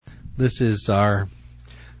This is our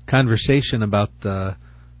conversation about the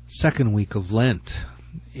second week of Lent.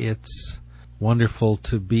 It's wonderful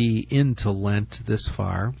to be into Lent this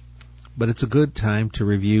far, but it's a good time to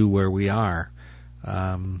review where we are.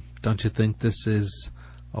 Don't you think this is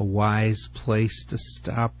a wise place to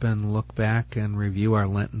stop and look back and review our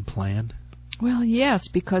Lenten plan? Well, yes,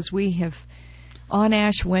 because we have, on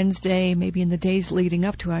Ash Wednesday, maybe in the days leading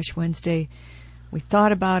up to Ash Wednesday, we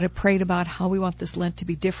thought about it, prayed about how we want this Lent to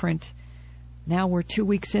be different. Now we're 2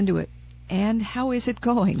 weeks into it. And how is it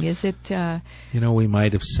going? Is it... we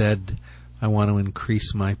might have said, I want to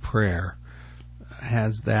increase my prayer.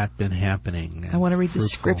 Has that been happening? I want to read the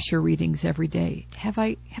scripture readings every day. Have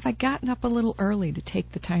I gotten up a little early to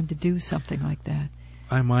take the time to do something like that?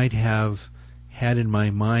 I might have had in my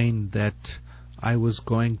mind that I was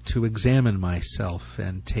going to examine myself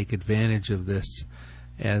and take advantage of this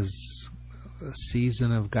as a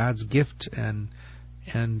season of God's gift and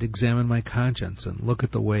examine my conscience and look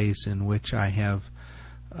at the ways in which I have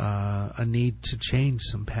a need to change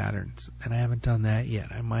some patterns. And I haven't done that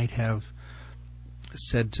yet. I might have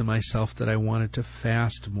said to myself that I wanted to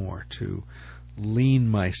fast more, to lean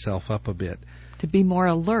myself up a bit. To be more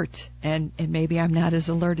alert, and maybe I'm not as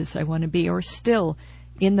alert as I want to be, or still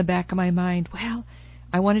in the back of my mind, well,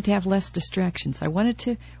 I wanted to have less distractions. I wanted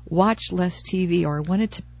to watch less TV, or I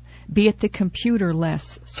wanted to be at the computer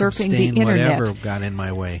less, surfing the internet. Whatever got in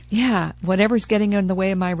my way. Yeah, whatever's getting in the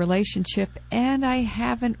way of my relationship, and I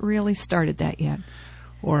haven't really started that yet.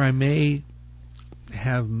 Or I may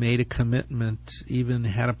have made a commitment, even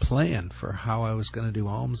had a plan for how I was going to do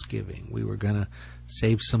almsgiving. We were going to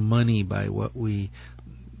save some money by what we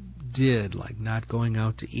did, like not going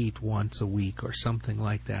out to eat once a week or something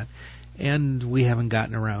like that. And we haven't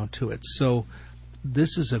gotten around to it. So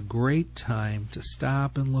this is a great time to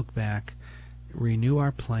stop and look back, renew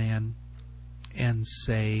our plan, and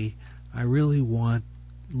say, I really want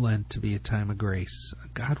Lent to be a time of grace.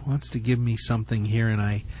 God wants to give me something here, and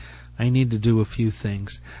I need to do a few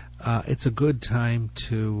things. It's a good time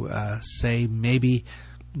to say, maybe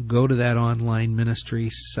go to that online ministry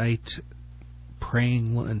site,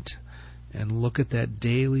 Praying Lent, and look at that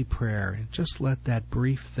daily prayer and just let that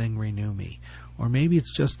brief thing renew me. Or maybe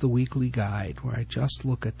it's just the weekly guide where I just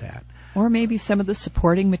look at that. Or maybe some of the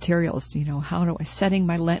supporting materials, how do I setting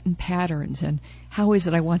my Lenten patterns and how is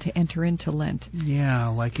it I want to enter into Lent? Yeah,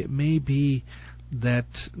 like it may be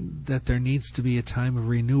that there needs to be a time of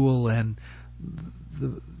renewal, and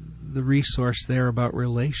the resource there about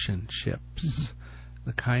relationships,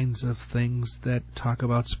 the kinds of things that talk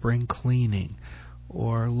about spring cleaning,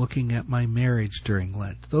 or looking at my marriage during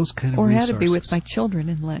Lent, those kind of resources. Or how to be with my children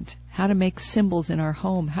in Lent, how to make symbols in our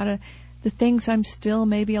home, the things I'm still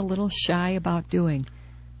maybe a little shy about doing.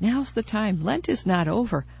 Now's the time. Lent is not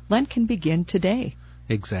over. Lent can begin today.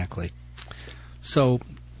 Exactly. So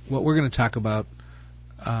what we're going to talk about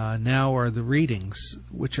now are the readings,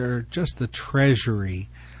 which are just the treasury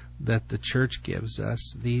that the Church gives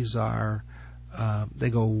us. These are they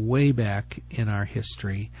go way back in our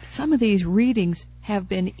history. Some of these readings have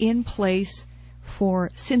been in place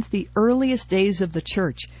since the earliest days of the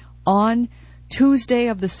Church. On Tuesday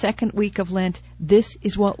of the second week of Lent, this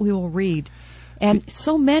is what we will read. And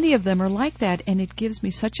so many of them are like that, and it gives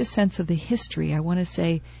me such a sense of the history. I want to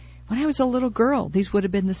say, when I was a little girl, these would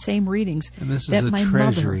have been the same readings. And this is a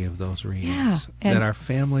treasury of those readings that our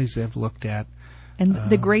families have looked at. And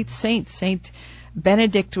the great saints, St.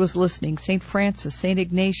 Benedict was listening, St. Francis, St.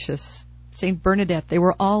 Ignatius, St. Bernadette, they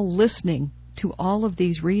were all listening to all of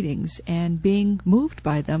these readings and being moved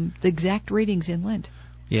by them, the exact readings in Lent.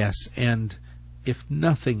 Yes, and if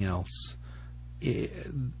nothing else,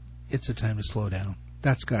 it's a time to slow down.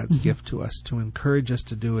 That's God's gift to us, to encourage us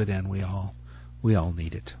to do it, and we all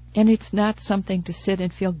need it. And it's not something to sit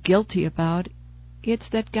and feel guilty about. It's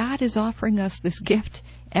that God is offering us this gift,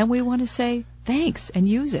 and we want to say thanks and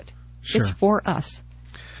use it. Sure. It's for us.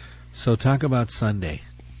 So talk about Sunday.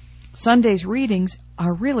 Sunday's readings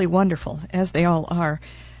are really wonderful, as they all are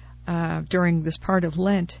during this part of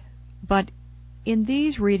Lent. But in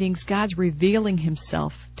these readings, God's revealing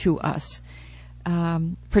himself to us,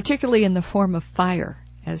 particularly in the form of fire.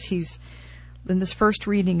 And this first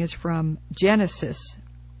reading is from Genesis,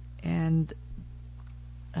 and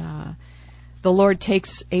the Lord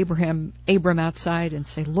takes Abram outside and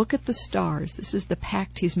say, look at the stars. This is the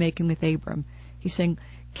pact he's making with Abram. He's saying,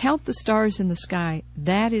 count the stars in the sky.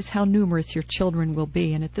 That is how numerous your children will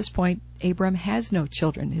be. And at this point, Abram has no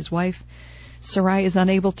children. His wife, Sarai, is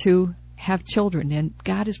unable to have children. And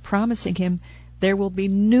God is promising him there will be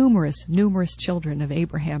numerous children of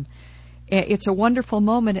Abraham. It's a wonderful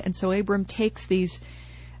moment. And so Abram takes these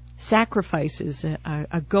sacrifices,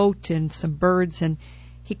 a goat and some birds, and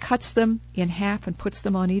he cuts them in half and puts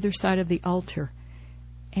them on either side of the altar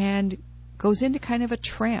and goes into kind of a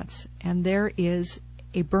trance. And there is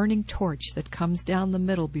a burning torch that comes down the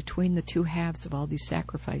middle between the two halves of all these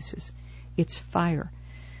sacrifices. It's fire.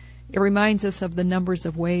 It reminds us of the numbers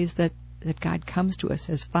of ways that God comes to us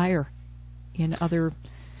as fire in other.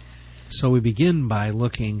 So we begin by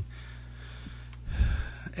looking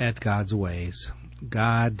at God's ways.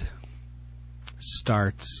 God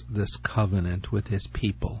starts this covenant with his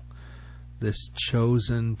people, this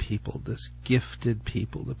chosen people, this gifted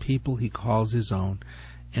people, the people he calls his own,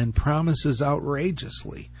 and promises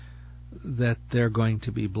outrageously that they're going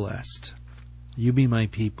to be blessed. You be my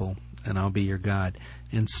people, and I'll be your God,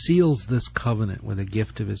 and seals this covenant with a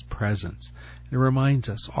gift of his presence. It reminds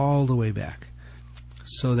us all the way back,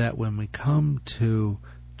 so that when we come to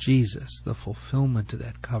Jesus, the fulfillment of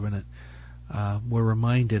that covenant, we're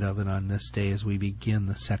reminded of it on this day as we begin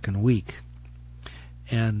the second week.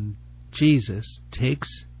 And Jesus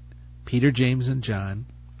takes Peter, James, and John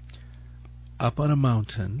up on a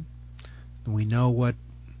mountain. We know what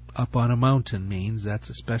up on a mountain means. That's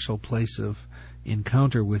a special place of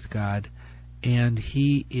encounter with God. And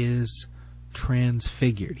he is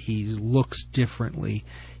transfigured. He looks differently.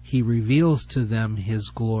 He reveals to them his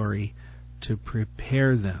glory to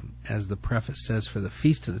prepare them, as the preface says, for the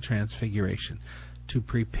Feast of the Transfiguration, to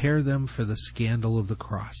prepare them for the scandal of the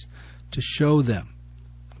cross, to show them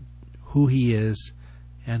who he is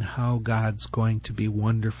and how God's going to be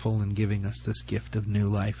wonderful in giving us this gift of new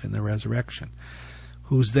life in the resurrection.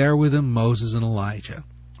 Who's there with him? Moses and Elijah,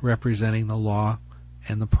 representing the law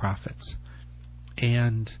and the prophets.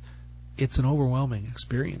 And it's an overwhelming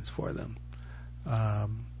experience for them.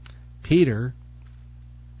 Peter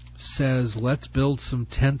says, let's build some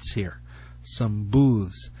tents here, some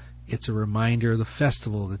booths. It's a reminder of the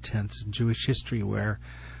festival of the tents in Jewish history, where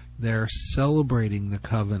they're celebrating the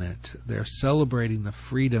covenant. They're celebrating the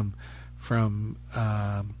freedom from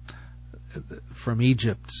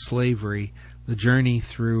Egypt, slavery, the journey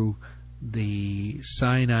through the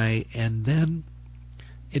Sinai, and then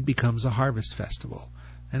it becomes a harvest festival.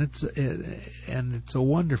 And it's a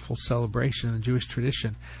wonderful celebration in the Jewish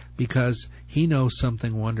tradition, because he knows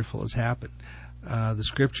something wonderful has happened. The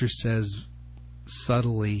scripture says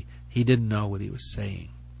subtly he didn't know what he was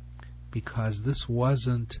saying, because this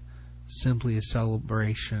wasn't simply a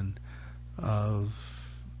celebration of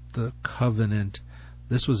the covenant.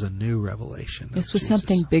 This was a new revelation. This was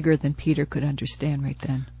something bigger than Peter could understand right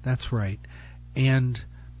then. That's right. And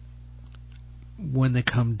when they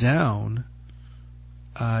come down,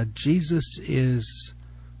 Jesus is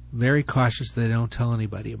very cautious they don't tell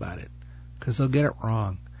anybody about it, because they'll get it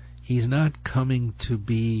wrong. He's not coming to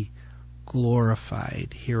be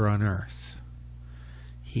glorified here on earth.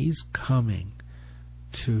 He's coming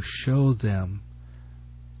to show them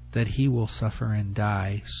that he will suffer and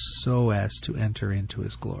die so as to enter into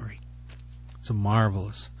his glory. It's a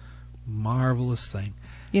marvelous, marvelous thing.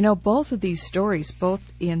 You know, both of these stories, both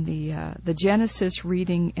in the Genesis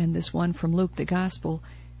reading and this one from Luke, the Gospel,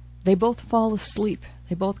 they both fall asleep.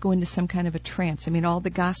 They both go into some kind of a trance. I mean, all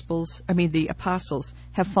the apostles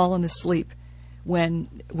have fallen asleep when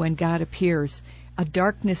God appears. A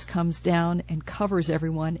darkness comes down and covers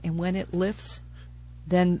everyone, and when it lifts,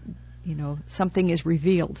 then, something is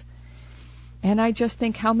revealed. And I just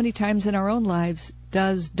think, how many times in our own lives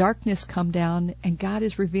does darkness come down and God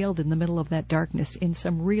is revealed in the middle of that darkness in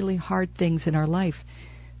some really hard things in our life?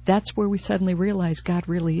 That's where we suddenly realize God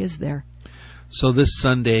really is there. So this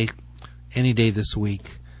Sunday, any day this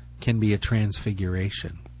week, can be a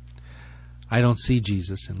transfiguration. I don't see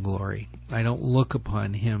Jesus in glory. I don't look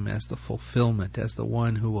upon him as the fulfillment, as the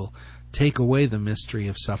one who will take away the mystery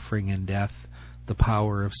of suffering and death, the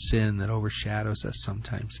power of sin that overshadows us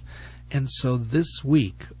sometimes. And so this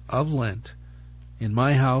week of Lent, in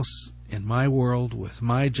my house, in my world, with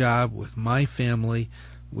my job, with my family,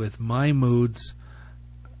 with my moods,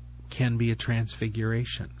 can be a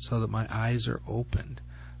transfiguration, so that my eyes are opened.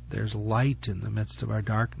 There's light in the midst of our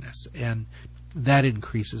darkness, and that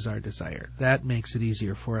increases our desire. That makes it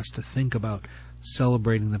easier for us to think about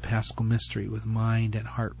celebrating the Paschal Mystery with mind and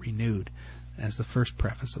heart renewed, as the first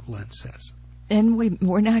preface of Lent says. And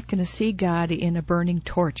we're not going to see God in a burning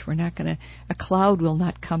torch. A cloud will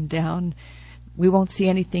not come down. We won't see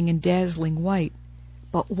anything in dazzling white.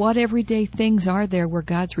 But what everyday things are there where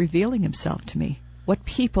God's revealing himself to me? What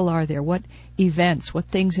people are there? What events, what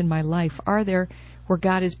things in my life are there where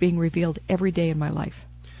God is being revealed every day in my life?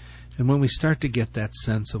 And when we start to get that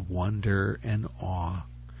sense of wonder and awe,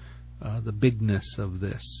 the bigness of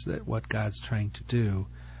this, that what God's trying to do,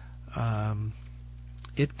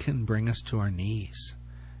 it can bring us to our knees.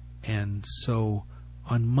 And so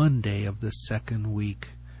on Monday of the second week,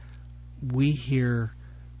 we hear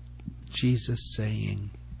Jesus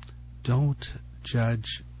saying, don't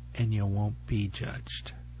judge and you won't be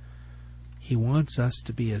judged. He wants us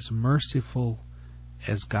to be as merciful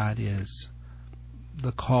as God is.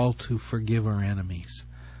 The call to forgive our enemies,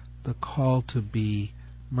 the call to be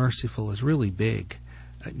merciful is really big.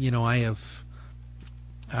 I have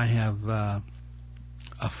a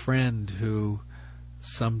friend who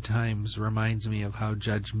sometimes reminds me of how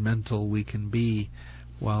judgmental we can be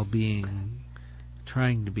while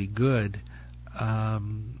trying to be good.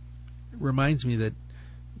 Reminds me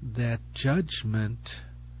that judgment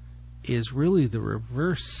is really the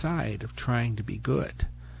reverse side of trying to be good.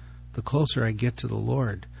 The closer I get to the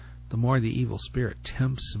Lord, the more the evil spirit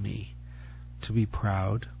tempts me to be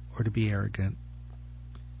proud or to be arrogant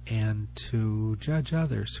and to judge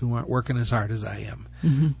others who aren't working as hard as I am,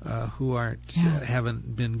 who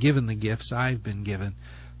haven't been given the gifts I've been given.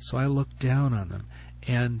 So I look down on them.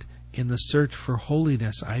 And in the search for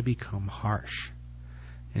holiness, I become harsh.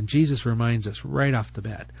 And Jesus reminds us right off the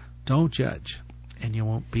bat, don't judge, and you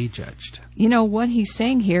won't be judged. What he's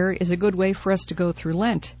saying here is a good way for us to go through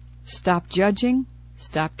Lent. Stop judging,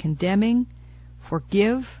 stop condemning,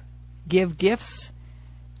 forgive, give gifts,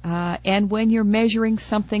 and when you're measuring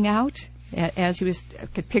something out, as he was, I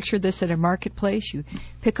could picture this at a marketplace, you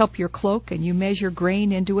pick up your cloak and you measure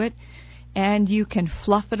grain into it, and you can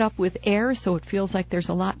fluff it up with air so it feels like there's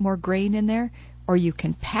a lot more grain in there, or you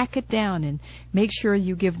can pack it down and make sure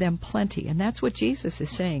you give them plenty. And that's what Jesus is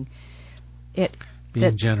saying.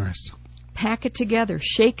 Being generous. Pack it together,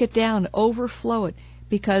 shake it down, overflow it,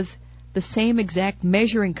 because the same exact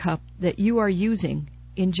measuring cup that you are using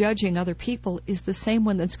in judging other people is the same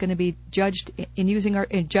one that's going to be judged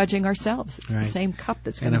in judging ourselves. It's the same cup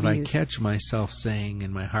that's going to be used. And if I catch myself saying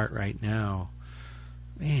in my heart right now,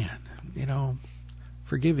 man,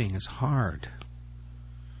 forgiving is hard.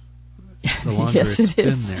 The longer yes, it's it been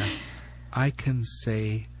is. there, I can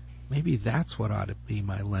say, maybe that's what ought to be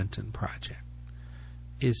my Lenten project,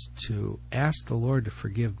 is to ask the Lord to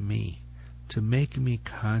forgive me, to make me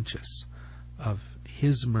conscious of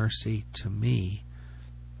His mercy to me,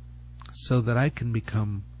 so that I can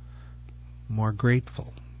become more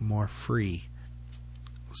grateful, more free,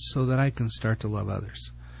 so that I can start to love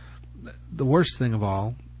others. The worst thing of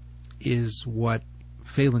all is what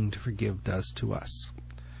failing to forgive does to us.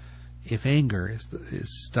 If anger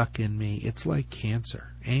is stuck in me, it's like cancer.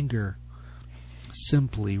 Anger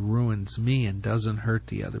simply ruins me and doesn't hurt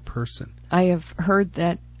the other person. I have heard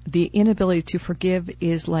that the inability to forgive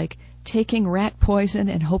is like taking rat poison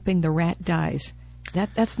and hoping the rat dies.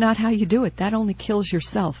 That's not how you do it. That only kills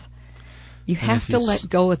yourself. You have to let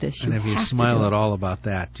go of this. And if you smile at all about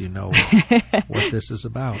that, you know what this is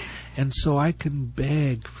about. And so I can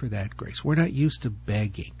beg for that grace. We're not used to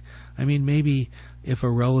begging. I mean, maybe if a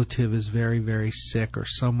relative is very, very sick or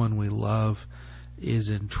someone we love is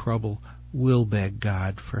in trouble, we'll beg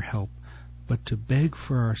God for help. But to beg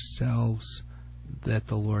for ourselves that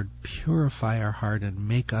the Lord purify our heart and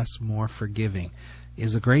make us more forgiving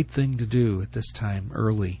is a great thing to do at this time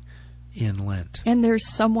early in Lent. And there's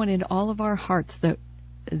someone in all of our hearts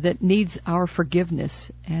that needs our forgiveness,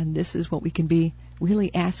 and this is what we can be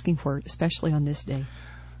really asking for, especially on this day.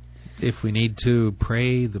 If we need to,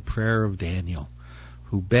 pray the prayer of Daniel,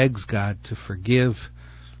 who begs God to forgive.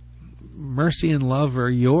 Mercy and love are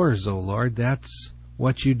yours, O Lord. That's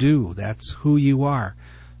what you do. That's who you are.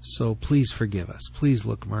 So please forgive us. Please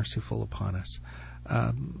look merciful upon us.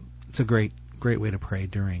 It's a great way to pray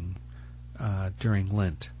during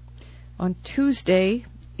Lent. On Tuesday,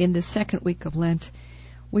 in the second week of Lent,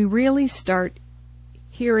 we really start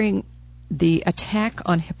hearing the attack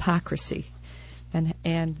on hypocrisy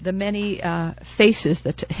and the many faces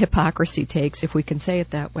that hypocrisy takes, if we can say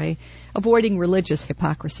it that way, avoiding religious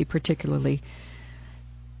hypocrisy particularly.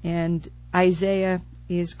 And Isaiah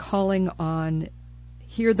is calling on,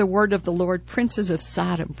 hear the word of the Lord, princes of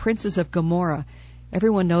Sodom, princes of Gomorrah.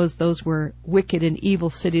 Everyone knows those were wicked and evil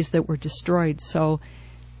cities that were destroyed. So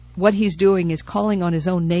what he's doing is calling on his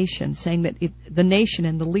own nation, saying that the nation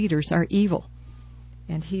and the leaders are evil.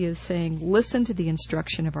 And he is saying, listen to the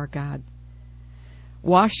instruction of our God.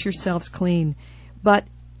 Wash yourselves clean. But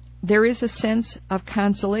there is a sense of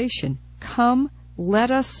consolation. Come,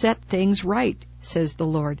 let us set things right, says the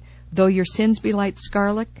Lord. Though your sins be like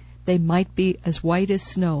scarlet, they might be as white as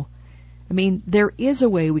snow. I mean, there is a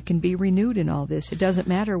way we can be renewed in all this. It doesn't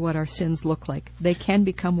matter what our sins look like. They can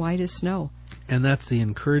become white as snow. And that's the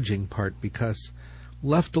encouraging part, because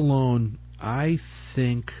left alone, I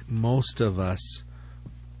think most of us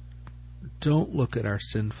don't look at our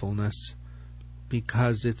sinfulness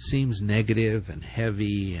because it seems negative and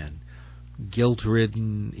heavy and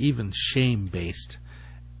guilt-ridden, even shame-based.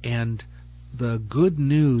 And the good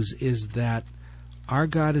news is that our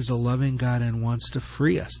God is a loving God and wants to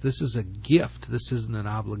free us. This is a gift. This isn't an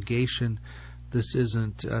obligation. This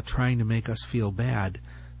isn't trying to make us feel bad.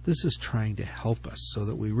 This is trying to help us so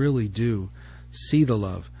that we really do see the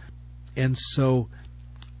love. And so,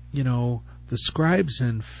 the scribes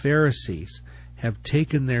and Pharisees have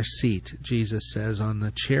taken their seat, Jesus says, on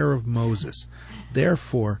the chair of Moses.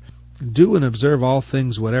 Therefore, do and observe all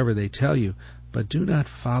things whatever they tell you, but do not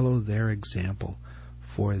follow their example,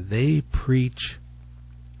 for they preach,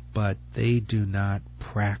 but they do not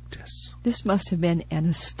practice. This must have been an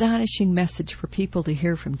astonishing message for people to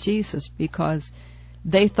hear from Jesus, because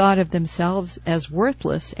they thought of themselves as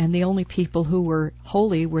worthless, and the only people who were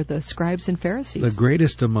holy were the scribes and Pharisees. The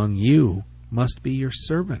greatest among you must be your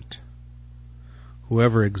servant.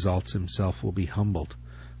 Whoever exalts himself will be humbled,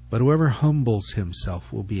 but whoever humbles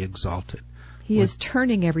himself will be exalted. He is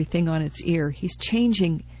turning everything on its ear. He's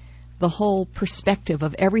changing the whole perspective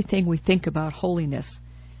of everything we think about holiness.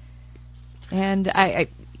 And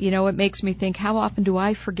it makes me think, how often do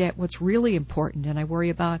I forget what's really important? And I worry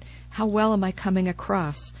about, how well am I coming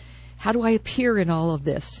across? How do I appear in all of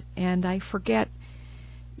this? And I forget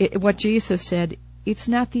what Jesus said. It's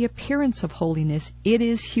not the appearance of holiness. It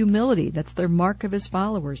is humility. That's the mark of his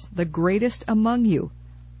followers. The greatest among you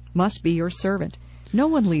must be your servant. No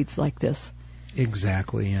one leads like this.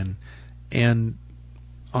 Exactly. And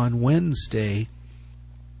on Wednesday,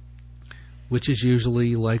 which is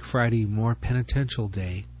usually like Friday, more penitential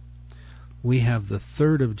day, we have the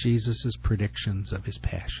third of Jesus' predictions of his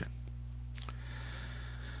passion.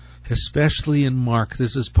 Especially in Mark,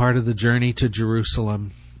 this is part of the journey to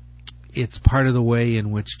Jerusalem. It's part of the way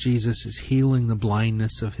in which Jesus is healing the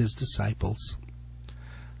blindness of his disciples.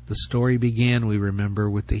 The story began, we remember,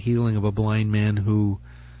 with the healing of a blind man who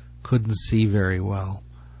couldn't see very well.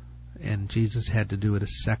 And Jesus had to do it a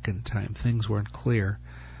second time. Things weren't clear.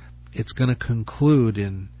 It's going to conclude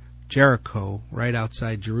in Jericho, right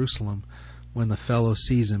outside Jerusalem, when the fellow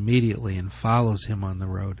sees immediately and follows him on the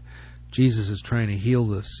road. Jesus is trying to heal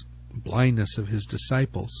this blindness of his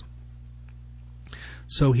disciples.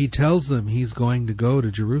 So he tells them he's going to go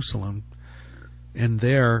to Jerusalem, and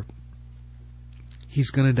there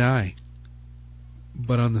he's going to die.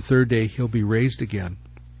 But on the third day he'll be raised again.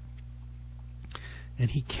 And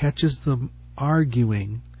he catches them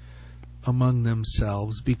arguing among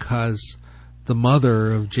themselves because the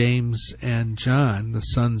mother of James and John, the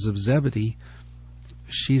sons of Zebedee,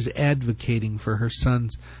 she's advocating for her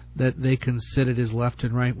sons that they can sit at his left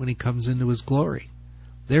and right when he comes into his glory.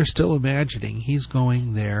 They're still imagining he's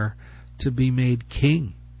going there to be made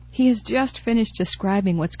king. He has just finished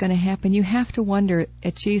describing what's going to happen. You have to wonder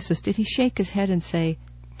at Jesus, did he shake his head and say,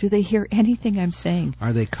 do they hear anything I'm saying?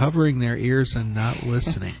 Are they covering their ears and not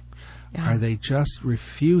listening? Yeah. Are they just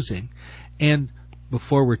refusing? And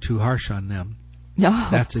before we're too harsh on them, no.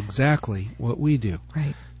 That's exactly what we do.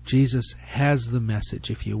 Right. Jesus has the message.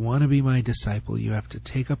 If you want to be my disciple, you have to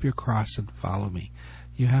take up your cross and follow me.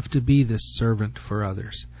 You have to be this servant for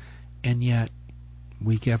others. And yet,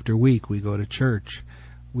 week after week, we go to church.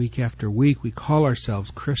 Week after week, we call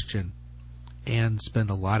ourselves Christian and spend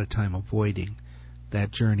a lot of time avoiding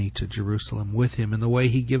that journey to Jerusalem with him in the way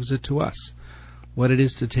he gives it to us. What it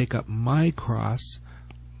is to take up my cross,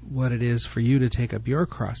 what it is for you to take up your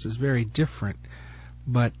cross is very different,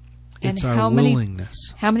 but it's our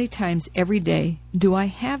willingness. How many times every day do I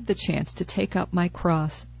have the chance to take up my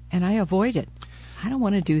cross and I avoid it? I don't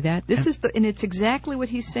want to do that. And it's exactly what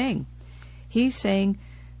he's saying. He's saying,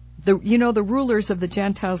 the rulers of the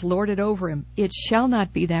Gentiles lord it over him. It shall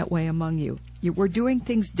not be that way among you. We're doing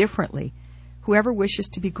things differently. Whoever wishes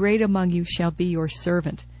to be great among you shall be your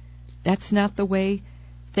servant. That's not the way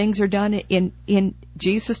things are done in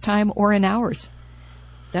Jesus' time or in ours.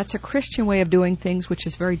 That's a Christian way of doing things, which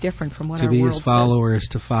is very different from what our world says. To be his follower is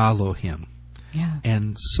to follow him. Yeah.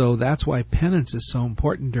 And so that's why penance is so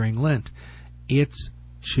important during Lent. It's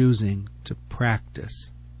choosing to practice.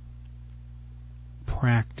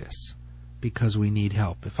 Practice. Because we need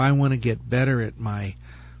help. If I want to get better at my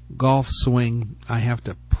golf swing, I have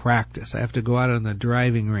to practice. I have to go out on the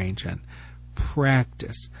driving range and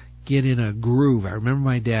practice. Get in a groove. I remember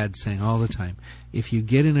my dad saying all the time, if you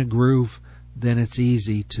get in a groove, then it's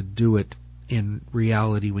easy to do it in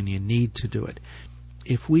reality when you need to do it.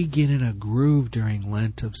 If we get in a groove during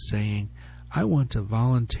Lent of saying, I want to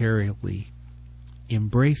voluntarily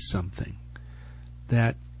embrace something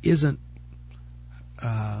that isn't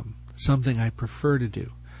something I prefer to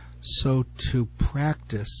do. So to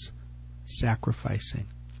practice sacrificing,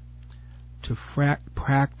 to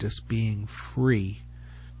practice being free,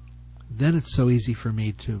 then it's so easy for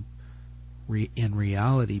me to, in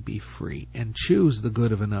reality, be free and choose the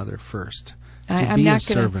good of another first. To be a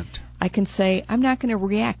servant. I can say, I'm not going to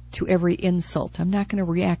react to every insult. I'm not going to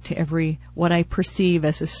react to every what I perceive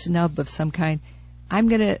as a snub of some kind. I'm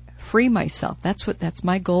going to free myself. That's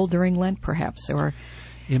my goal during Lent, perhaps. Or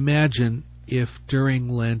imagine if during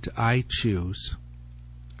Lent I choose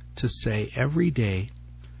to say every day,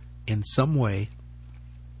 in some way,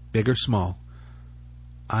 big or small,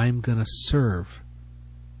 I'm going to serve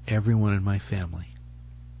everyone in my family.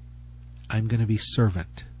 I'm going to be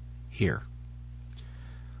servant here,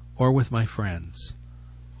 or with my friends,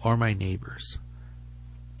 or my neighbors.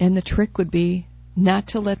 And the trick would be not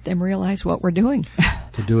to let them realize what we're doing.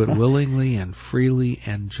 To do it willingly and freely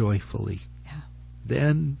and joyfully. Yeah.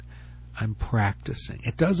 Then I'm practicing.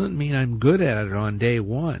 It doesn't mean I'm good at it on day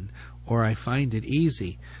one, or I find it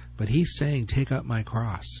easy, but he's saying, take up my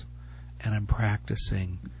cross. And I'm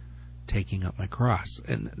practicing taking up my cross.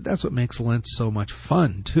 And that's what makes Lent so much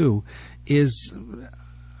fun, too, is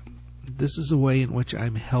this is a way in which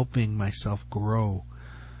I'm helping myself grow.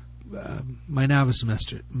 My novice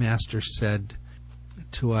master said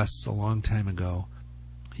to us a long time ago,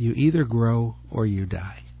 you either grow or you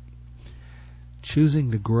die.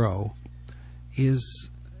 Choosing to grow is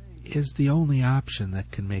the only option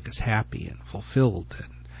that can make us happy and fulfilled. And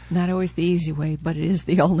not always the easy way, but it is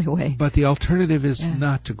the only way. But the alternative is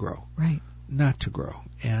not to grow. Right. Not to grow.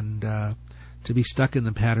 And to be stuck in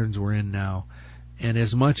the patterns we're in now. And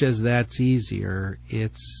as much as that's easier,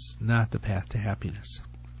 it's not the path to happiness.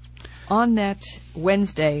 On that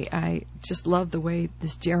Wednesday, I just love the way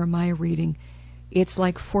this Jeremiah reading, it's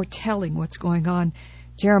like foretelling what's going on.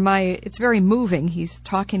 Jeremiah, it's very moving. He's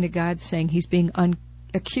talking to God, saying he's being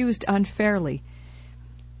accused unfairly.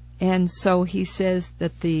 And so he says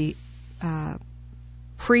that the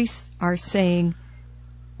priests are saying,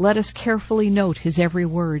 let us carefully note his every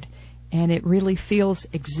word. And it really feels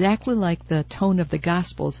exactly like the tone of the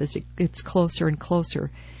Gospels as it gets closer and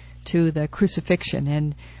closer to the crucifixion.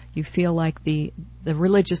 And you feel like the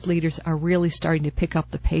religious leaders are really starting to pick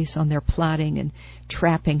up the pace on their plotting and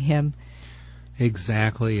trapping him.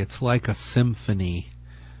 Exactly. It's like a symphony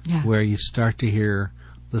where you start to hear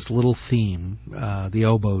this little theme. The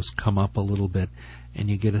oboes come up a little bit, and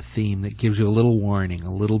you get a theme that gives you a little warning,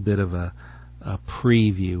 a little bit of a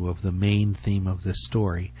preview of the main theme of this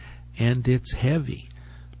story. And it's heavy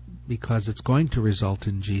because it's going to result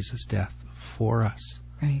in Jesus' death for us.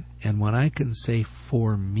 Right. And when I can say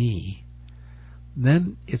for me,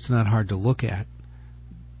 then it's not hard to look at.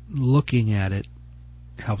 Looking at it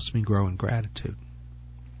helps me grow in gratitude.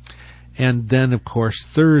 And then, of course,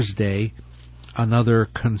 Thursday, another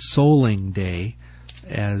consoling day,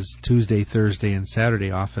 as Tuesday, Thursday, and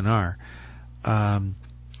Saturday often are.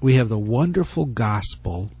 We have the wonderful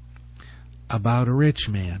gospel about a rich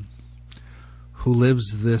man who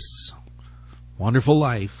lives this wonderful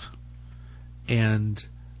life, and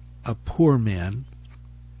a poor man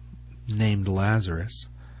named Lazarus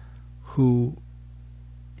who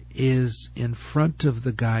is in front of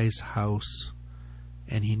the guy's house,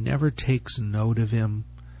 and he never takes note of him.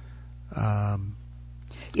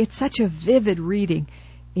 It's such a vivid reading.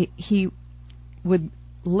 He would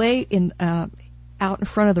lay out in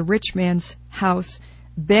front of the rich man's house,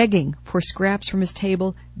 begging for scraps from his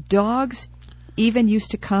table. Dogs even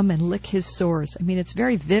used to come and lick his sores. I mean, it's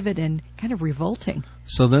very vivid and kind of revolting.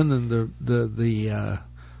 So then the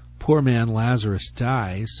poor man Lazarus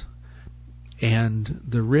dies, and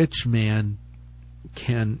the rich man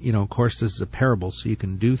can, of course this is a parable, so you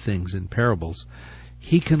can do things in parables.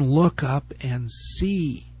 He can look up and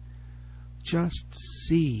just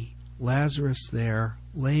see Lazarus there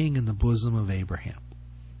laying in the bosom of Abraham.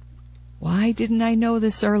 Why didn't I know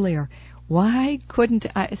this earlier? Why couldn't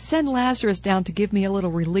I send Lazarus down to give me a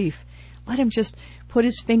little relief? Let him just put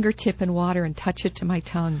his fingertip in water and touch it to my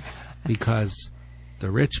tongue. Because the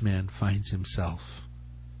rich man finds himself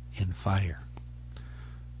in fire,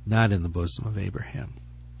 not in the bosom of Abraham.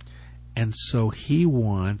 And so he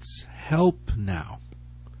wants help now.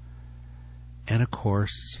 And of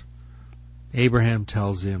course, Abraham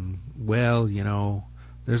tells him, well,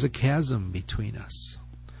 there's a chasm between us.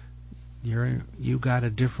 You got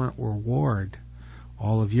a different reward.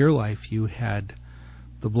 All of your life you had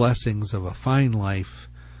the blessings of a fine life.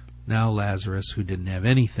 Now Lazarus, who didn't have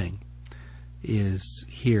anything, is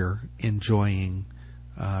here enjoying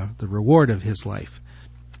the reward of his life.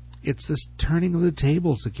 It's this turning of the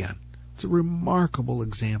tables again. It's a remarkable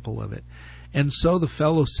example of it. And so the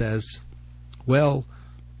fellow says, well,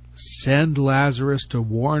 send Lazarus to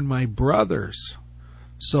warn my brothers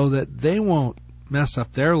so that they won't mess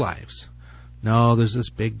up their lives. No, there's this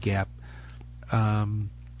big gap.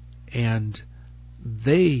 And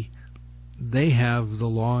they have the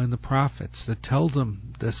law and the prophets that tell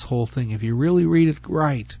them this whole thing. If you really read it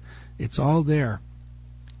right, it's all there.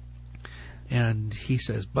 And he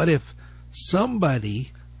says, but if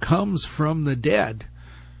somebody comes from the dead,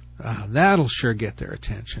 that'll sure get their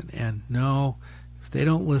attention. And no, if they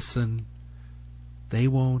don't listen, they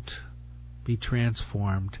won't be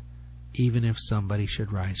transformed, even if somebody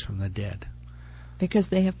should rise from the dead. Because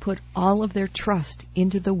they have put all of their trust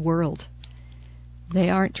into the world. They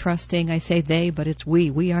aren't trusting, I say they, but it's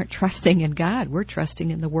we. We aren't trusting in God. We're trusting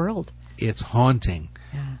in the world. It's haunting,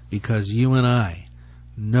 because you and I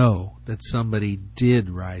know that somebody did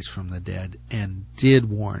rise from the dead and did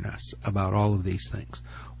warn us about all of these things.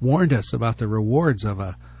 Warned us about the rewards of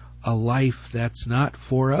a life that's not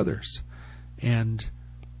for others. And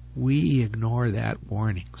we ignore that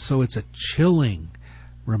warning. So it's a chilling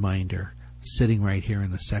reminder sitting right here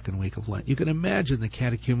in the second week of Lent. You can imagine the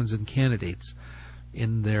catechumens and candidates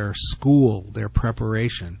in their school, their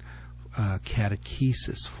preparation,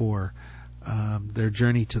 catechesis for their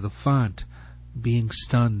journey to the font, being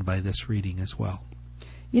stunned by this reading as well.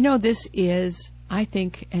 You know, this is, I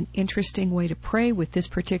think, an interesting way to pray with this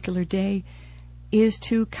particular day, is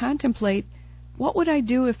to contemplate, what would I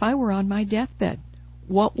do if I were on my deathbed?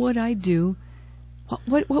 What would I do?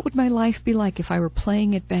 What would my life be like if I were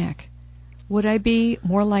playing it back? Would I be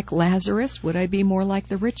more like Lazarus? Would I be more like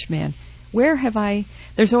the rich man?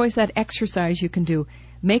 There's always that exercise you can do.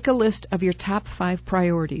 Make a list of your top 5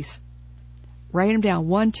 priorities. Write them down,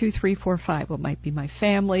 1, 2, 3, 4, 5. Well, it might be my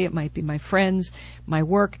family, it might be my friends, my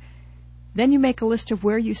work. Then you make a list of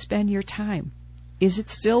where you spend your time. Is it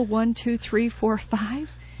still 1, 2, 3, 4,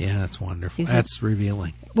 5? Yeah, that's wonderful. That's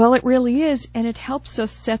revealing. Well, it really is, and it helps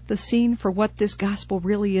us set the scene for what this gospel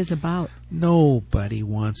really is about. Nobody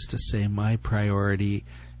wants to say my priority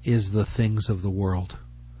is the things of the world.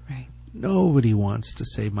 Right. Nobody wants to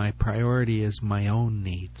say my priority is my own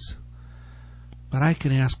needs. But I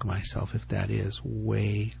can ask myself if that is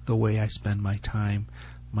the way I spend my time,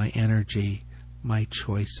 my energy, my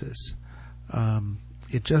choices.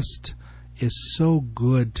 It just is so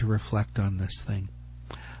good to reflect on this thing.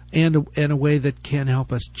 And in a way that can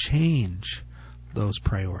help us change those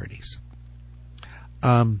priorities.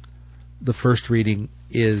 The first reading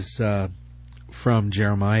is from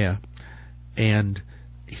Jeremiah, and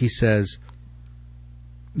he says,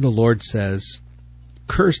 the Lord says,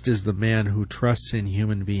 "Cursed is the man who trusts in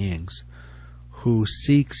human beings, who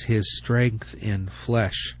seeks his strength in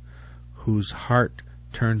flesh, whose heart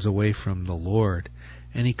turns away from the Lord."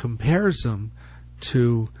 And he compares them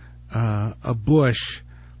to a bush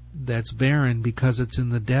that's barren because it's in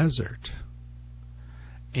the desert,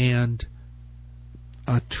 and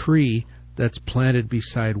a tree that's planted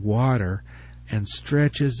beside water and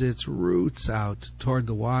stretches its roots out toward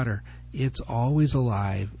the water. It's always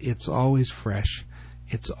alive, it's always fresh,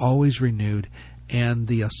 it's always renewed, and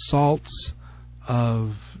the assaults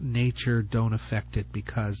of nature don't affect it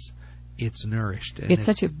because it's nourished. And it's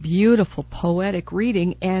such a beautiful, poetic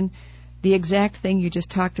reading, and the exact thing you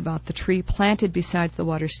just talked about, the tree planted beside the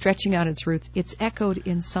water, stretching out its roots, it's echoed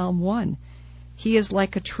in Psalm 1. He is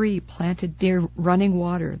like a tree planted near running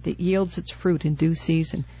water that yields its fruit in due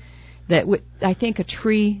season. I think a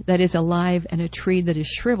tree that is alive and a tree that is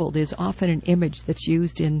shriveled is often an image that's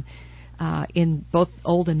used in both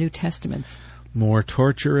Old and New Testaments. More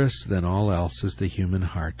torturous than all else is the human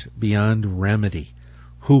heart, beyond remedy.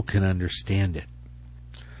 Who can understand it?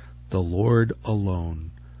 The Lord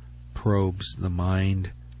alone probes the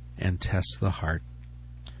mind and tests the heart,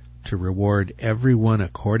 to reward everyone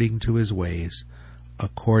according to his ways,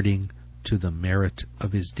 according to the merit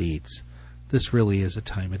of his deeds. This really is a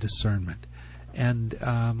time of discernment, and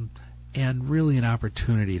really an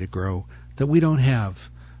opportunity to grow that we don't have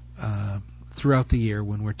throughout the year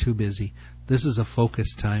when we're too busy. This is a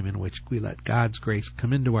focused time in which we let God's grace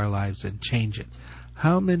come into our lives and change it.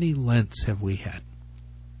 How many Lents have we had?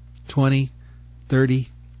 20, 30,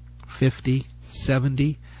 50,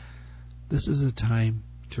 70? This is a time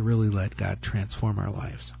to really let God transform our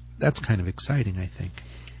lives. That's kind of exciting, I think.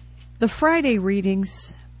 The Friday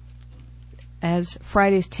readings, as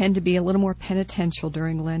Fridays tend to be a little more penitential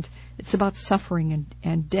during Lent, it's about suffering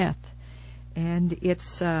and death. And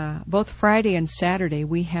it's both Friday and Saturday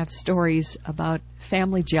we have stories about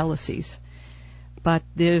family jealousies. But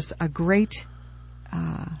there's a great...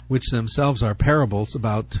 which themselves are parables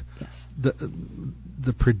about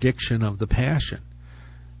the prediction of the Passion.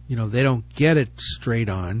 You know, they don't get it straight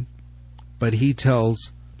on, but he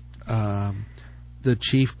tells the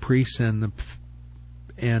chief priests and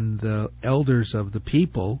the elders of the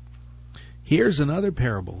people, here's another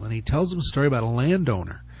parable. And he tells them a story about a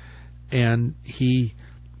landowner. And he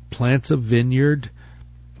plants a vineyard,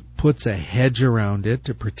 puts a hedge around it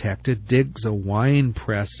to protect it, digs a wine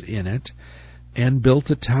press in it, and built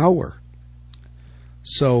a tower.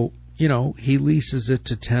 So, he leases it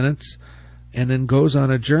to tenants and then goes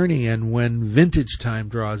on a journey. And when vintage time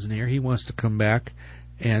draws near, he wants to come back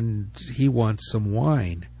and he wants some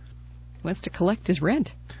wine. He wants to collect his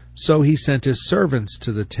rent. So he sent his servants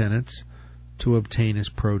to the tenants to obtain his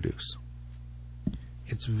produce.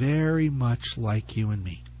 It's very much like you and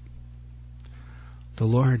me. The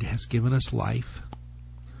Lord has given us life,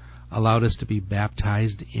 allowed us to be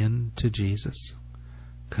baptized into Jesus,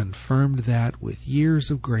 confirmed that with years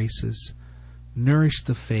of graces, nourished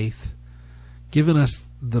the faith, given us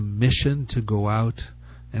the mission to go out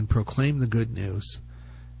and proclaim the good news,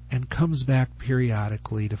 and comes back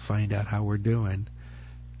periodically to find out how we're doing.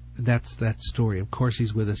 That's that story. Of course,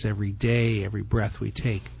 He's with us every day, every breath we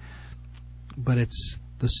take. But it's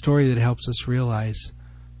the story that helps us realize,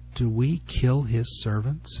 do we kill His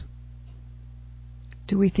servants?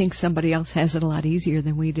 Do we think somebody else has it a lot easier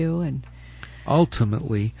than we do? And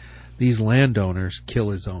ultimately, these landowners kill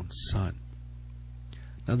His own son.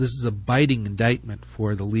 Now, this is a biting indictment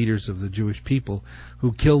for the leaders of the Jewish people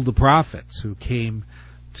who killed the prophets who came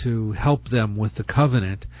to help them with the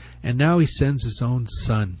covenant, and now He sends His own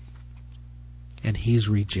son, and He's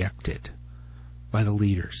rejected by the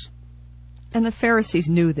leaders. And the Pharisees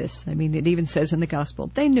knew this. I mean, it even says in the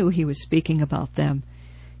Gospel, they knew He was speaking about them.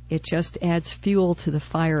 It just adds fuel to the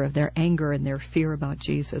fire of their anger and their fear about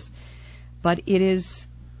Jesus. But it is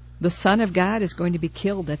the Son of God is going to be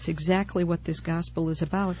killed. That's exactly what this Gospel is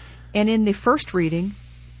about. And in the first reading,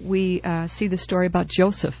 we see the story about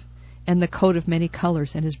Joseph and the coat of many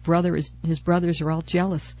colors, and his brothers are all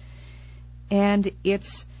jealous. And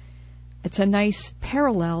it's a nice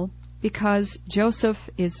parallel, because Joseph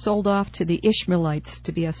is sold off to the Ishmaelites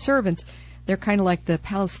to be a servant. They're kind of like the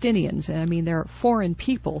Palestinians. I mean, they're foreign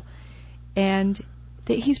people. And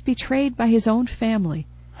he's betrayed by his own family,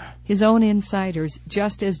 his own insiders,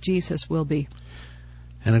 just as Jesus will be.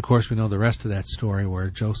 And, of course, we know the rest of that story where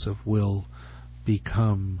Joseph will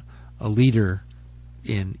become a leader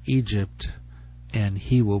in Egypt, and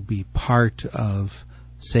he will be part of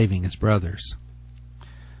saving his brothers.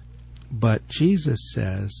 But Jesus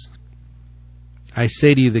says, I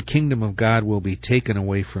say to you, the kingdom of God will be taken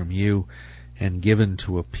away from you and given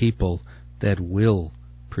to a people that will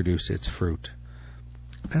produce its fruit.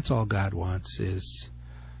 That's all God wants, is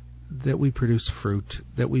that we produce fruit,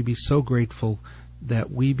 that we be so grateful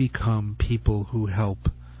that we become people who help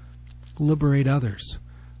liberate others,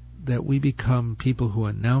 that we become people who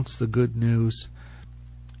announce the good news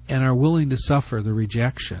and are willing to suffer the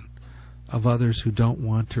rejection of others who don't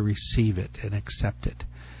want to receive it and accept it.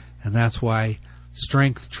 And that's why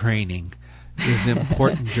strength training is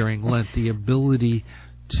important during Lent, the ability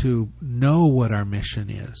to know what our mission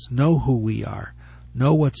is, know who we are,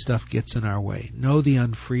 know what stuff gets in our way, know the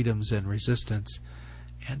unfreedoms and resistance,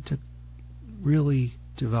 and to really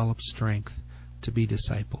develop strength to be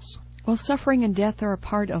disciples. Well, suffering and death are a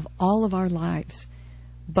part of all of our lives,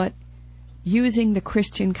 but using the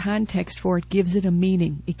Christian context for it gives it a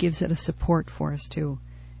meaning. It gives it a support for us, too.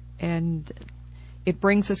 And it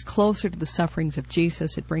brings us closer to the sufferings of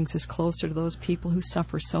Jesus. It brings us closer to those people who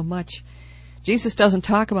suffer so much. Jesus doesn't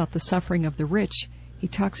talk about the suffering of the rich. He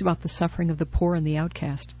talks about the suffering of the poor and the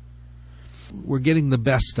outcast. We're getting the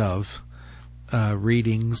best of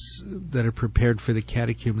readings that are prepared for the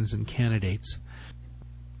catechumens and candidates.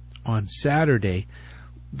 On Saturday,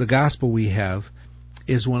 the gospel we have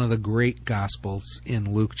is one of the great gospels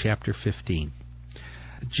in Luke chapter 15.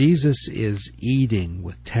 Jesus is eating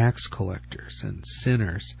with tax collectors and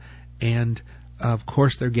sinners, and of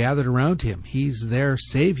course they're gathered around him. He's their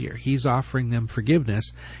Savior. He's offering them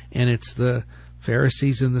forgiveness, and it's the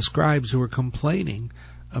Pharisees and the scribes who are complaining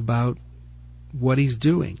about what he's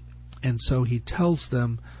doing. And so he tells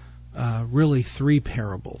them really three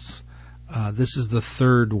parables. This is the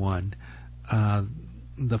third one.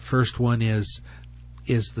 The first one is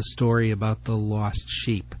the story about the lost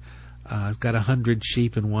sheep. He's got 100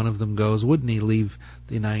 sheep, and one of them goes, wouldn't he leave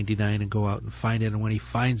the 99 and go out and find it? And when he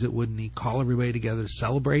finds it, wouldn't he call everybody together to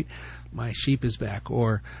celebrate? My sheep is back.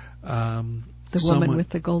 Or the woman with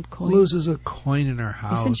the gold coin loses a coin in her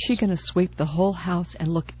house. Isn't she going to sweep the whole house and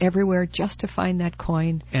look everywhere just to find that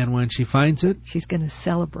coin? And when she finds it, she's going to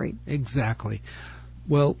celebrate. Exactly.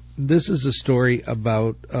 Well, this is a story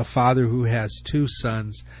about a father who has two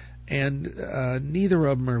sons, and neither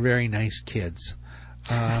of them are very nice kids.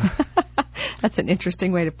 That's an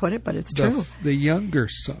interesting way to put it, but it's true. The younger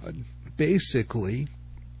son basically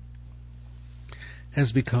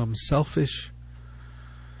has become selfish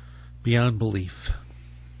beyond belief.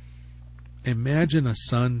 Imagine a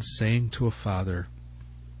son saying to a father,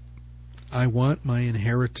 I want my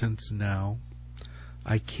inheritance now.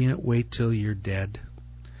 I can't wait till you're dead.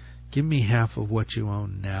 Give me half of what you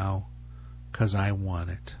own now, 'cause I want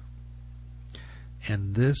it.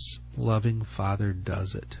 And this loving father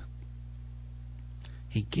does it.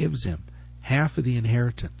 He gives him half of the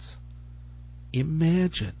inheritance.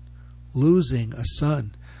 Imagine losing a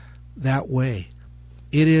son that way.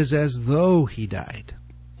 It is as though he died.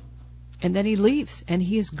 And then he leaves, and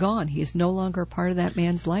he is gone. He is no longer a part of that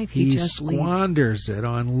man's life. He just leaves. He squanders it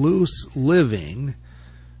on loose living,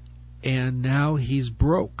 and now he's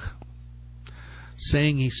broke.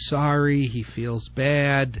 Saying he's sorry, he feels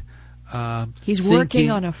bad. He's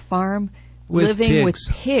working on a farm, living with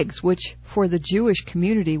pigs, which for the Jewish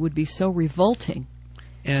community would be so revolting.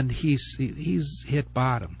 And he's hit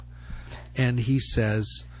bottom. And he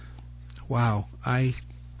says, wow,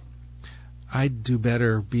 I'd do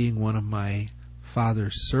better being one of my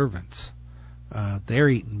father's servants. They're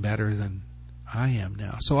eating better than I am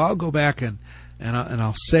now. So I'll go back and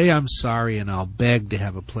I'll say I'm sorry, and I'll beg to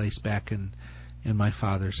have a place back in my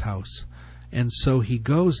father's house. And so he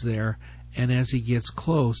goes there, and as he gets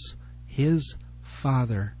close, his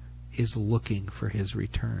father is looking for his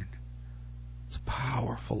return. It's a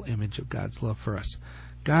powerful image of God's love for us.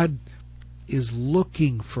 God is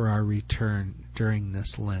looking for our return during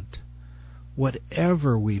this Lent.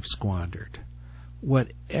 Whatever we've squandered,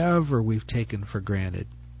 whatever we've taken for granted,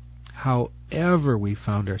 however we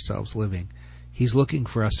found ourselves living, He's looking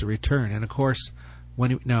for us to return. And of course,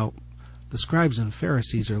 now the scribes and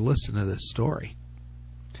Pharisees are listening to this story,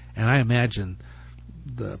 and I imagine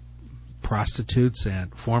the prostitutes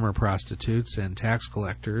and former prostitutes and tax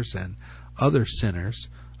collectors and other sinners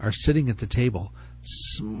are sitting at the table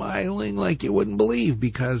smiling like you wouldn't believe,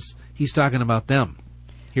 because he's talking about them.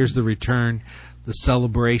 Here's the return, the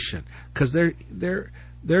celebration, because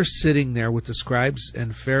they're sitting there with the scribes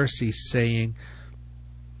and Pharisees saying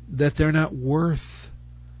that they're not worth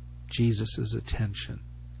Jesus' attention.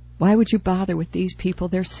 Why would you bother with these people?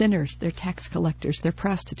 They're sinners, they're tax collectors, they're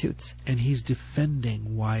prostitutes. And he's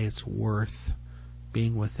defending why it's worth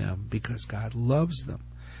being with them, because God loves them.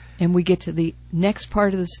 And we get to the next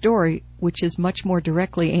part of the story, which is much more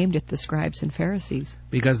directly aimed at the scribes and Pharisees.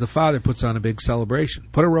 Because the father puts on a big celebration.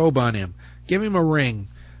 Put a robe on him. Give him a ring.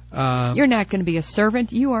 You're not going to be a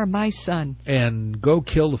servant. You are my son. And go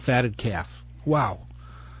kill the fatted calf. Wow.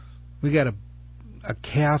 We got a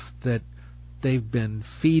calf that they've been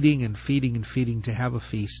feeding and feeding and feeding to have a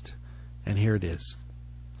feast. And here it is.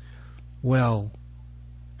 Well,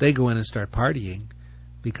 they go in and start partying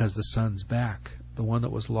because the son's back. The one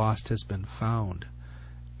that was lost has been found.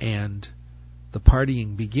 And the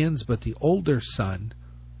partying begins, but the older son,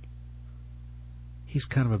 he's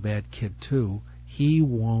kind of a bad kid too. He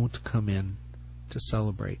won't come in to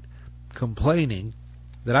celebrate, complaining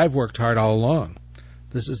that I've worked hard all along.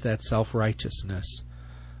 This is that self-righteousness.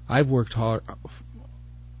 I've worked hard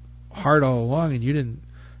all along, and you didn't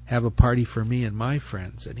have a party for me and my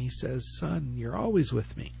friends. And he says, son, you're always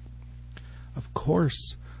with me. Of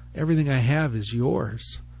course, everything I have is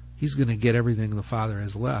yours. He's going to get everything the Father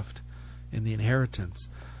has left in the inheritance.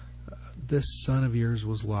 This son of yours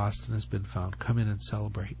was lost and has been found. Come in and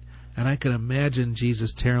celebrate. And I can imagine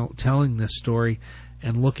Jesus telling this story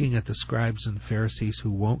and looking at the scribes and Pharisees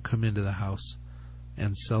who won't come into the house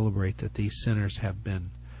and celebrate that these sinners have been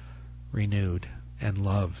renewed and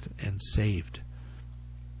loved and saved.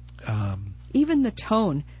 Even the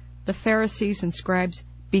tone, the Pharisees and scribes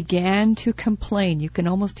began to complain. You can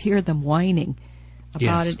almost hear them whining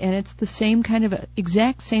about it. And it's the same kind of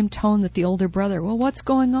exact same tone that the older brother, well, what's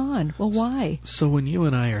going on? Well, why? So when you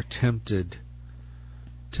and I are tempted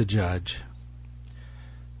to judge,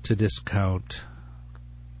 to discount,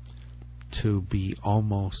 to be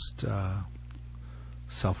almost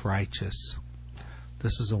self-righteous,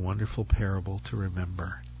 this is a wonderful parable to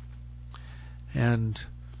remember. And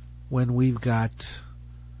when we've got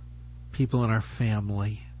people in our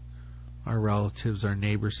family, our relatives, our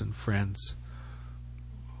neighbors and friends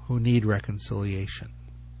who need reconciliation,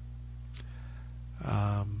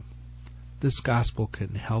 this gospel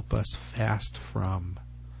can help us fast from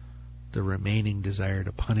the remaining desire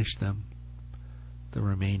to punish them, the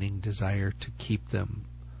remaining desire to keep them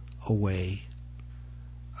away,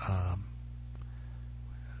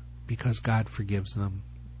 because God forgives them.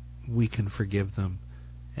 We can forgive them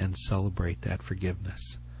and celebrate that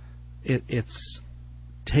forgiveness. It's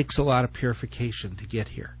takes a lot of purification to get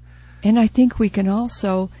here. And I think we can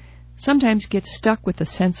also sometimes get stuck with a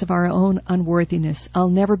sense of our own unworthiness. I'll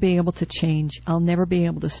never be able to change. I'll never be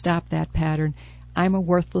able to stop that pattern. I'm a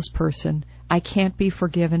worthless person. I can't be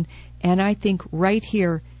forgiven. And I think right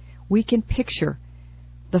here we can picture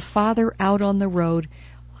the Father out on the road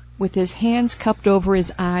with his hands cupped over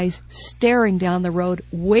his eyes, staring down the road,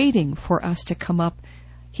 waiting for us to come up.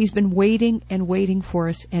 He's been waiting and waiting for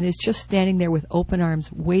us, and is just standing there with open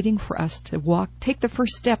arms, waiting for us to take the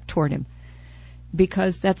first step toward him.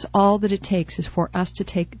 Because that's all that it takes, is for us to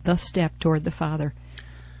take the step toward the Father.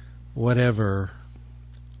 Whatever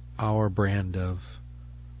our brand of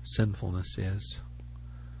sinfulness is,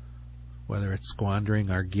 whether it's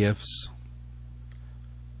squandering our gifts,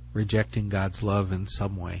 rejecting God's love in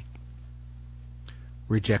some way,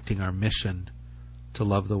 rejecting our mission to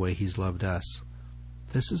love the way He's loved us,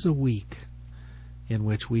 this is a week in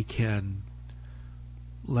which we can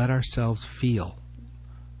let ourselves feel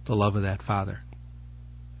the love of that Father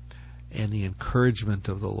and the encouragement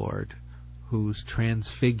of the Lord, who's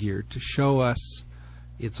transfigured to show us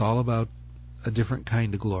it's all about a different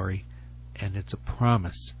kind of glory, and it's a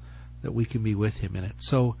promise that we can be with Him in it.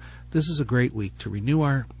 So this is a great week to renew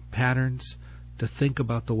our patterns, to think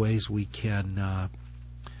about the ways we can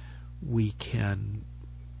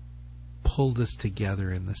pull this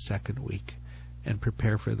together in the second week and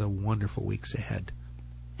prepare for the wonderful weeks ahead.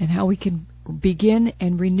 And how we can begin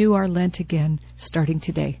and renew our Lent again starting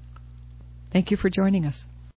today. Thank you for joining us.